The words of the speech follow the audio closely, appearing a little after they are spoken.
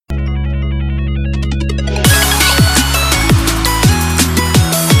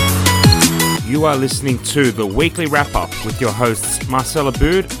You are listening to the Weekly Wrap Up with your hosts Marcella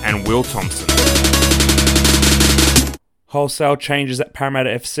Bood and Will Thompson. Wholesale changes at Parramatta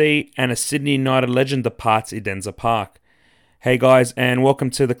FC and a Sydney United legend departs Edenza Park. Hey guys, and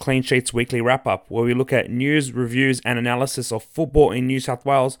welcome to the Clean Sheets Weekly Wrap Up, where we look at news, reviews and analysis of football in New South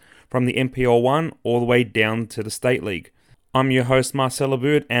Wales from the NPL 1 all the way down to the State League. I'm your host Marcella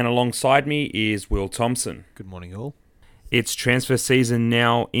Bood, and alongside me is Will Thompson. Good morning all. It's transfer season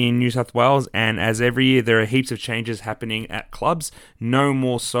now in New South Wales, and as every year there are heaps of changes happening at clubs. No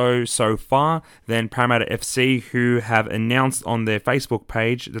more so far than Parramatta FC, who have announced on their Facebook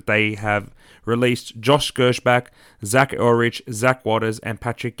page that they have released Josh Gershbach, Zach Elrich, Zach Waters and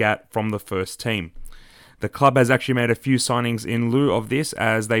Patrick Gatt from the first team. The club has actually made a few signings in lieu of this,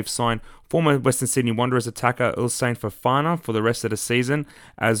 as they've signed former Western Sydney Wanderers attacker Ulsain Fofana for the rest of the season,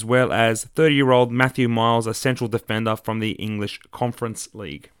 as well as 30-year-old Matthew Miles, a central defender from the English Conference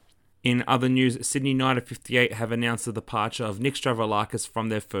League. In other news, Sydney United 58 have announced the departure of Nick Stravulakis from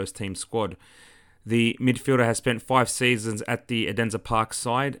their first team squad. The midfielder has spent 5 seasons at the Edenza Park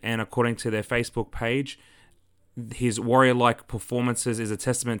side, and according to their Facebook page, his warrior-like performances is a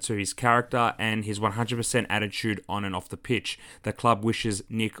testament to his character and his 100% attitude on and off the pitch. The club wishes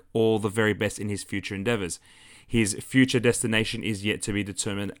Nick all the very best in his future endeavours. His future destination is yet to be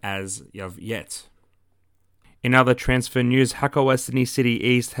determined as of yet. In other transfer news, Hakawa Sydney City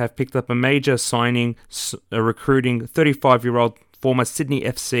East have picked up a major signing, recruiting 35-year-old former Sydney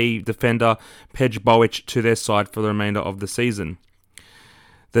FC defender Pej Bowic to their side for the remainder of the season.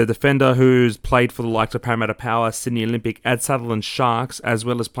 The defender, who's played for the likes of Parramatta Power, Sydney Olympic and Sutherland Sharks, as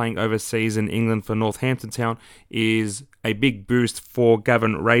well as playing overseas in England for Northampton Town, is a big boost for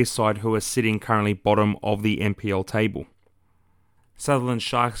Gavin Ray's side, who are sitting currently bottom of the NPL table. Sutherland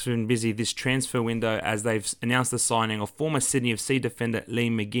Sharks have been busy this transfer window as they've announced the signing of former Sydney FC defender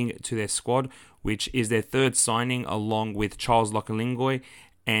Liam McGing to their squad, which is their third signing along with Charles Lokalingoi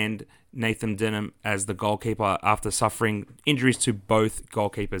and Nathan Denham as the goalkeeper after suffering injuries to both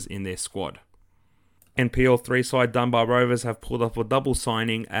goalkeepers in their squad. NPL 3 side Dunbar Rovers have pulled off a double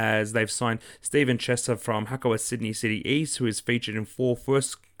signing as they've signed Stephen Chester from Hakawa Sydney City East, who is featured in 4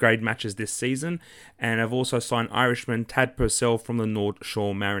 first grade matches this season, and have also signed Irishman Tad Purcell from the North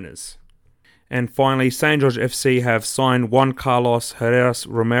Shore Mariners. And finally, St. George FC have signed Juan Carlos Herreras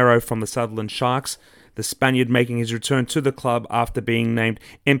Romero from the Sutherland Sharks, the Spaniard making his return to the club after being named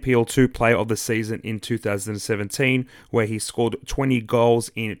NPL 2 Player of the Season in 2017, where he scored 20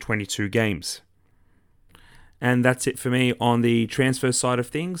 goals in 22 games. And that's it for me on the transfer side of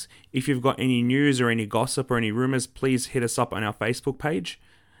things. If you've got any news or any gossip or any rumours, please hit us up on our Facebook page.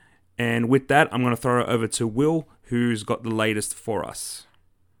 And with that, I'm going to throw it over to Will, who's got the latest for us.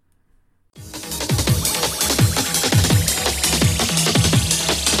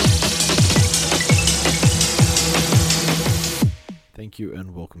 Thank you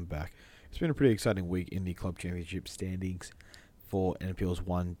and welcome back. It's been a pretty exciting week in the club championship standings for NPLs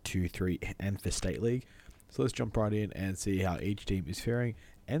 1, 2, 3 and for State League. So let's jump right in and see how each team is faring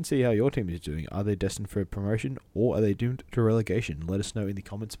and see how your team is doing. Are they destined for promotion or are they doomed to relegation? Let us know in the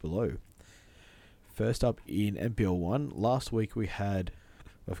comments below. First up in NPL 1, last week we had,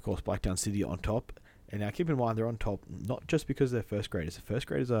 of course, Blacktown City on top. And now keep in mind they're on top not just because they're first graders. The first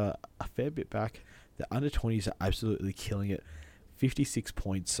graders are a fair bit back. The under 20s are absolutely killing it. 56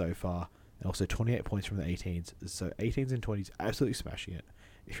 points so far, and also 28 points from the 18s. So 18s and 20s absolutely smashing it.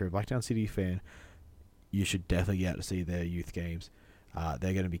 If you're a Blacktown City fan, you should definitely get out to see their youth games.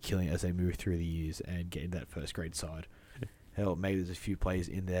 They're going to be killing it as they move through the years and get into that first grade side. Hell, maybe there's a few players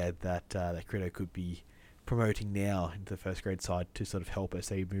in there that Credo could be promoting now into the first grade side to sort of help as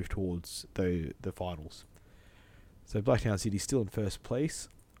they move towards the finals. So Blacktown City still in first place.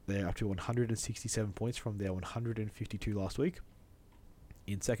 They're up to 167 points from their 152 last week.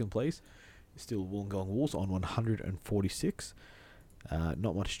 In second place, still Wollongong Wolves on 146.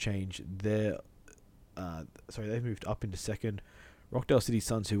 Not much change there. They've moved up into second. Rockdale City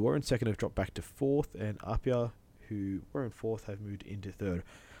Suns, who were in second, have dropped back to fourth, and Apia, who were in fourth, have moved into third.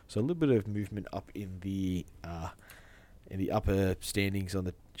 So a little bit of movement up in the upper standings on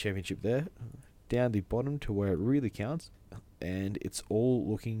the championship there. Down the bottom to where it really counts, and it's all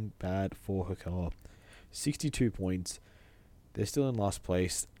looking bad for Hakawa. 62 points. They're still in last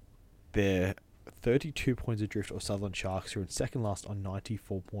place. They're 32 points adrift of Sutherland Sharks, who are in second last on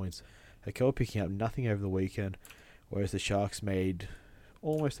 94 points. Hakawa picking up nothing over the weekend, whereas the Sharks made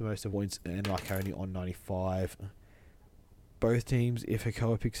almost the most of points and are currently on 95. Both teams, if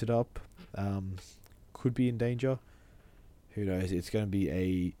Hakawa picks it up, could be in danger. Who knows? It's going to be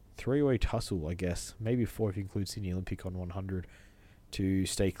a three-way tussle, I guess. Maybe four if you include Sydney Olympic on 100 to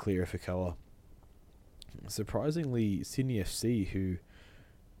stay clear of Hakawa. Surprisingly, Sydney FC, who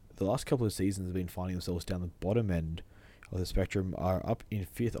the last couple of seasons have been finding themselves down the bottom end of the spectrum, are up in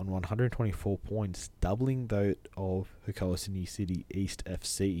 5th on 124 points, doubling that of Hukoa Sydney City East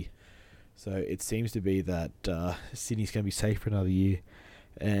FC. So it seems to be that Sydney's going to be safe for another year.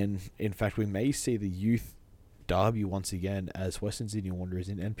 And in fact, we may see the youth derby once again, as Western Sydney Wanderers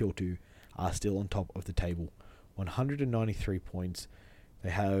in NPL 2 are still on top of the table. 193 points. They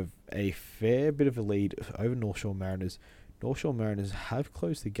have a fair bit of a lead over North Shore Mariners. North Shore Mariners have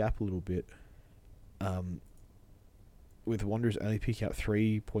closed the gap a little bit, with Wanderers only picking up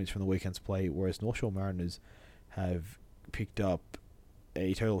 3 points from the weekend's play, whereas North Shore Mariners have picked up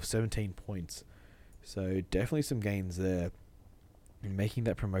a total of 17 points. So definitely some gains there, making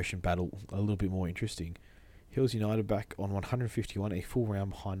that promotion battle a little bit more interesting. Hills United back on 151, a full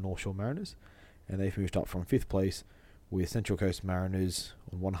round behind North Shore Mariners, and they've moved up from 5th place, with Central Coast Mariners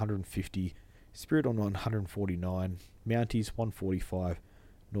on 150, Spirit on 149, Mounties 145,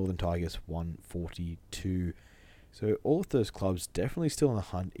 Northern Tigers 142. So all of those clubs definitely still in the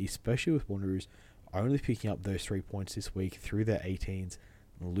hunt, especially with Wanderers only picking up those 3 points this week through their 18s,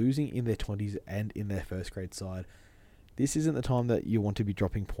 losing in their 20s and in their first grade side. This isn't the time that you want to be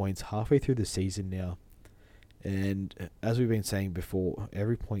dropping points halfway through the season now. And as we've been saying before,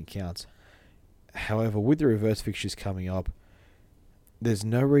 every point counts. However, with the reverse fixtures coming up, there's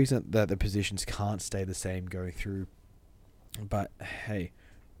no reason that the positions can't stay the same going through. But hey,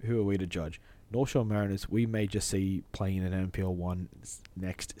 who are we to judge? North Shore Mariners, we may just see playing in an NPL 1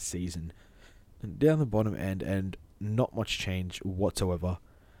 next season. And down the bottom end, and not much change whatsoever.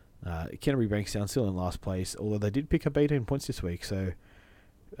 Canterbury Bankstown still in last place, although they did pick up 18 points this week. So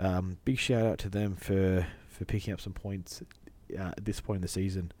big shout out to them for picking up some points at this point in the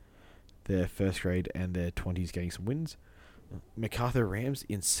season. Their first grade and their 20s getting some wins. MacArthur Rams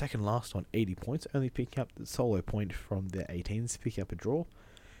in second last on 80 points, only picking up the solo point from their 18s, picking up a draw.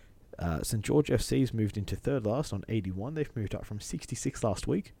 St George FC's moved into third last on 81. They've moved up from 66 last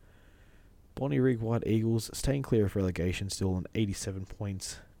week. Bonnyrigg White Eagles staying clear of relegation, still on 87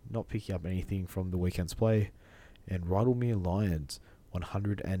 points, not picking up anything from the weekend's play. And Rydalmere Lions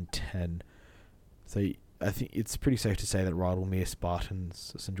 110. So I think it's pretty safe to say that Rydalmere,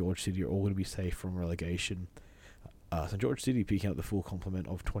 Spartans, St George City are all going to be safe from relegation. St George City picking up the full complement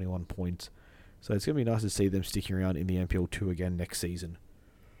of 21 points. So it's going to be nice to see them sticking around in the NPL 2 again next season.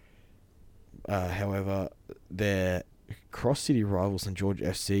 However, their cross-city rivals St George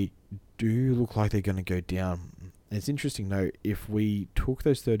FC do look like they're going to go down. And it's interesting to note, if we took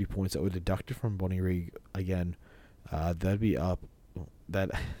those 30 points that were deducted from Bonnyrigg again, that'd be up.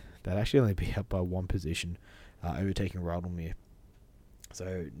 That'd actually only be up by one position, overtaking Rydalmere.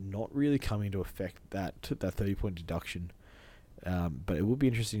 So not really coming to affect that 30-point deduction. But it will be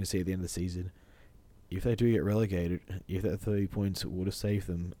interesting to see at the end of the season if they do get relegated, if that 30 points would have saved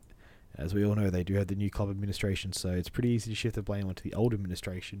them. As we all know, they do have the new club administration, so it's pretty easy to shift the blame onto the old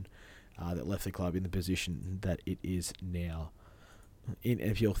administration that left the club in the position that it is now. In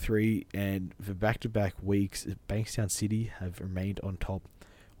NPL 3 and for back-to-back weeks, Bankstown City have remained on top.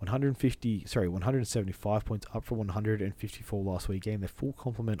 175 points, up from 154 last week, getting their full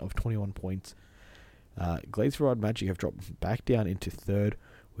complement of 21 points. Gladesville Magic have dropped back down into third,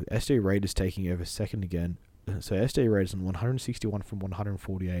 with SD Raiders taking over second again. So SD Raiders on 161 from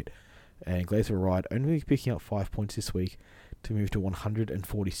 148, and Gladesville Ride only picking up 5 points this week to move to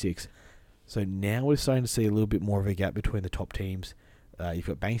 146. So now we're starting to see a little bit more of a gap between the top teams. You've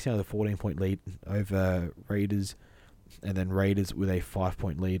got Bankstown with a 14-point lead over Raiders, and then Raiders with a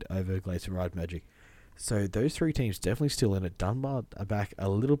 5-point lead over Gladesville Ride Magic. So those three teams definitely still in it. Dunbar are back a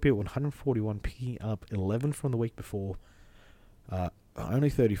little bit, 141, picking up 11 from the week before. Only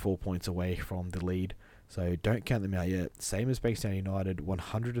 34 points away from the lead, so don't count them out yet. Same as Bankstown United,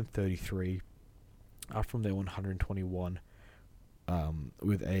 133, up from their 121,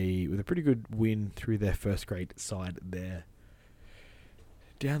 with a pretty good win through their first grade side there.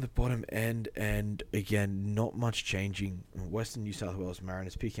 Down the bottom end, and again, not much changing. Western New South Wales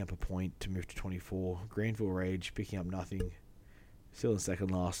Mariners picking up a point to move to 24. Greenville Rage picking up nothing, still in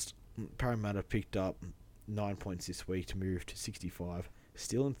second last. Parramatta picked up 9 points this week to move to 65.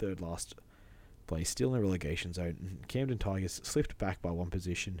 Still in third last place, still in the relegation zone. Camden Tigers slipped back by one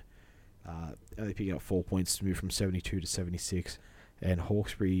position. Only picking up 4 points to move from 72 to 76. And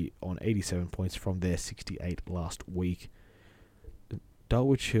Hawkesbury on 87 points from their 68 last week.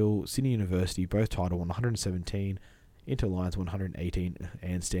 Dulwich Hill, Sydney University, both tied on 117, Inter Lions 118,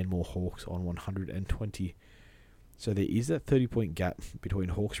 and Stanmore Hawks on 120. So there is that 30-point gap between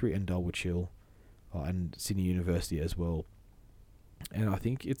Hawkesbury and Dulwich Hill, and Sydney University as well. And I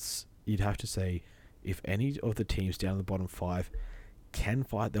think you'd have to say if any of the teams down in the bottom 5 can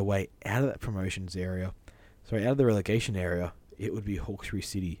fight their way out of that out of the relegation area, it would be Hawkesbury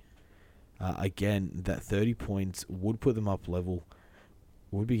City. Again, that 30 points would put them up level,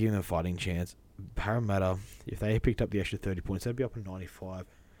 would be giving them a fighting chance. Parramatta, if they picked up the extra 30 points, they'd be up in 95.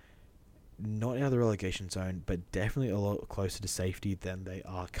 Not out of the relegation zone, but definitely a lot closer to safety than they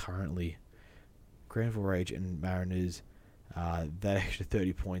are currently. Granville Rage and Mariners, that extra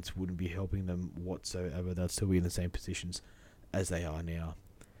 30 points wouldn't be helping them whatsoever. They'll still be in the same positions as they are now.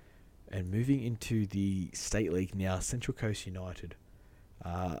 And moving into the State League now, Central Coast United,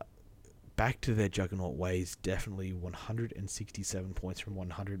 back to their juggernaut ways, definitely 167 points from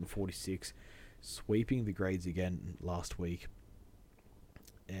 146, sweeping the grades again last week.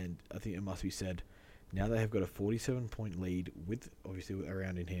 And I think it must be said, now they have got a 47-point lead with obviously a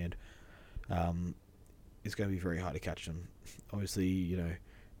round in hand. It's going to be very hard to catch them. Obviously,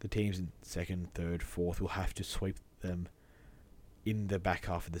 the teams in second, third, fourth will have to sweep them in the back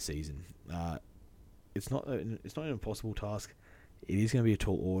half of the season. It's not an impossible task. It is going to be a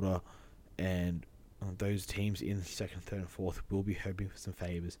tall order, and those teams in second, third, and fourth will be hoping for some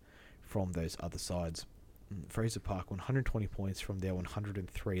favours from those other sides. Fraser Park, 120 points from their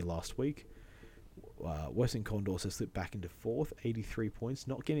 103 last week. Western Condors has slipped back into fourth, 83 points,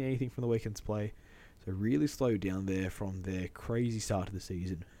 not getting anything from the weekend's play. So really slowed down there from their crazy start of the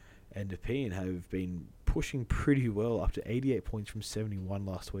season. And Nepean have been pushing pretty well, up to 88 points from 71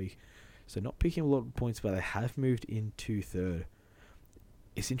 last week. So not picking a lot of points, but they have moved into third.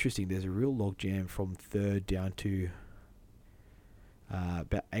 It's interesting, there's a real logjam from third down to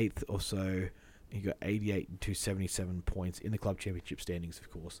about 8th or so. You got 88 to 77 points in the club championship standings, of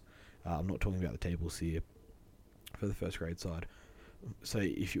course. I'm not talking about the tables here for the first grade side. So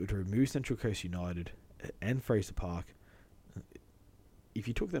if you were to remove Central Coast United and Fraser Park, if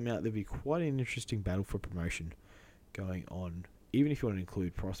you took them out, there'd be quite an interesting battle for promotion going on. Even if you want to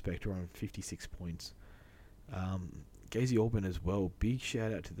include Prospect, around 56 points. Gazy Auburn as well. Big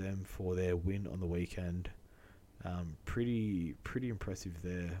shout out to them for their win on the weekend. Pretty impressive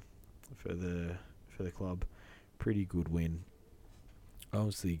there for the club. Pretty good win.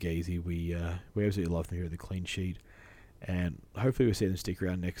 Obviously, Gazy, we absolutely love them here at the clean sheet, and hopefully we'll see them stick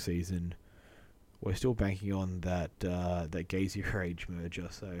around next season. We're still banking on that Gazy Rage merger,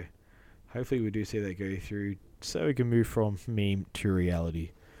 so hopefully we do see that go through, so we can move from meme to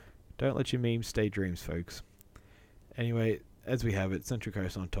reality. Don't let your memes stay dreams, folks. Anyway, as we have it, Central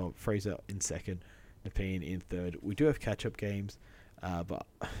Coast on top, Fraser in second, Nepean in third. We do have catch-up games, but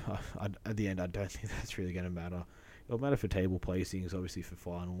at the end, I don't think that's really going to matter. It'll matter for table placings, obviously for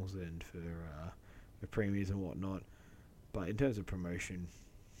finals and for premiers and whatnot. But in terms of promotion,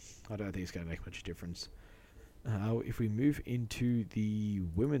 I don't think it's going to make much difference. If we move into the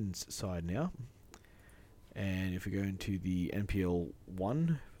women's side now, and if we go into the NPL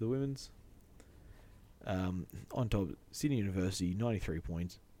 1 for the women's, on top, Sydney University, 93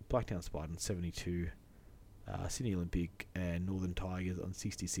 points, Blacktown Spartans, 72, Sydney Olympic and Northern Tigers on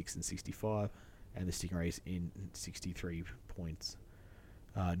 66 and 65, and the Stingrays in 63 points.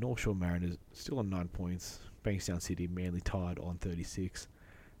 North Shore Mariners still on 9 points, Bankstown City, Manly tied on 36.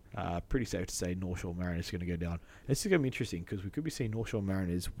 Pretty safe to say North Shore Mariners are going to go down. This is going to be interesting because we could be seeing North Shore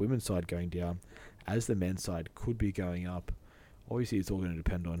Mariners women's side going down as the men's side could be going up. Obviously, it's all going to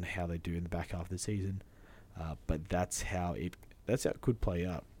depend on how they do in the back half of the season, but that's how it could play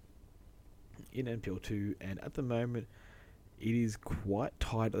out in NPL 2. And at the moment, it is quite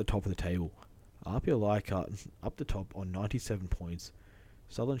tight at the top of the table. RPL Leichhardt up the top on 97 points,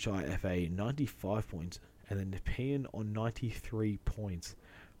 Southern Shire FA 95 points, and then Nepean on 93 points.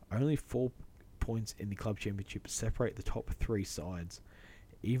 Only 4 points in the club championship separate the top 3 sides.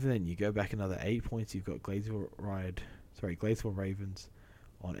 Even then, you go back another 8 points, you've got Gladesville Ravens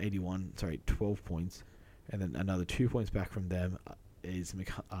on 12 points, and then another 2 points back from them is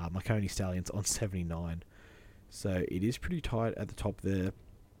Marconi Stallions on 79. So it is pretty tight at the top there.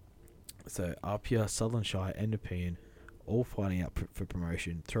 So RPR, Southern Shire, and Nepean all fighting out for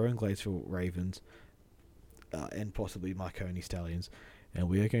promotion, throwing Gladesville Ravens and possibly Marconi Stallions. And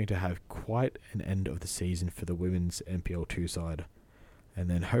we are going to have quite an end of the season for the women's NPL 2 side. And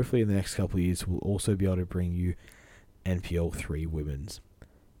then hopefully in the next couple of years, we'll also be able to bring you NPL 3 women's.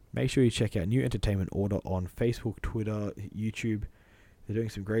 Make sure you check out New Entertainment Order on Facebook, Twitter, YouTube. They're doing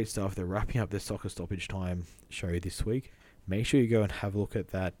some great stuff. They're wrapping up their Soccer Stoppage Time show this week. Make sure you go and have a look at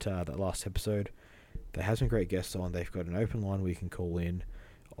that last episode. They have some great guests on. They've got an open line where you can call in.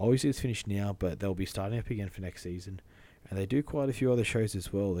 Obviously, it's finished now, but they'll be starting up again for next season. And they do quite a few other shows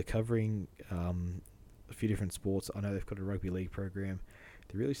as well. They're covering a few different sports. I know they've got a rugby league program.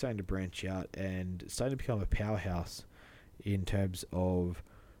 they're really starting to branch out and starting to become a powerhouse in terms of,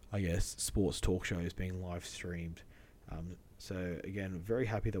 I guess, sports talk shows being live streamed. So again, very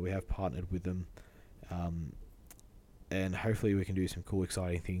happy that we have partnered with them, and hopefully we can do some cool,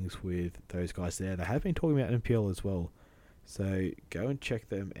 exciting things with those guys there. They have been talking about NPL as well, so go and check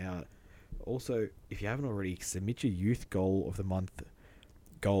them out. Also, if you haven't already, submit your youth goal of the month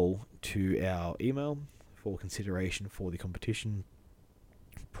goal to our email for consideration for the competition.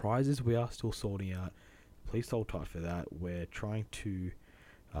 Prizes we are still sorting out. Please hold tight for that. We're trying to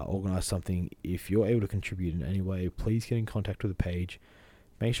organise something. If you're able to contribute in any way, please get in contact with the page.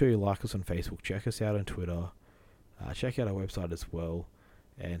 Make sure you like us on Facebook. Check us out on Twitter. Check out our website as well.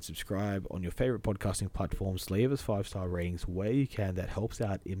 And subscribe on your favourite podcasting platforms. Leave us 5-star ratings where you can. That helps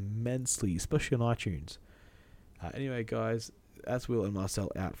out immensely, especially on iTunes. Anyway, guys, that's Will and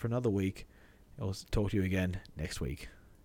Marcel out for another week. I'll talk to you again next week.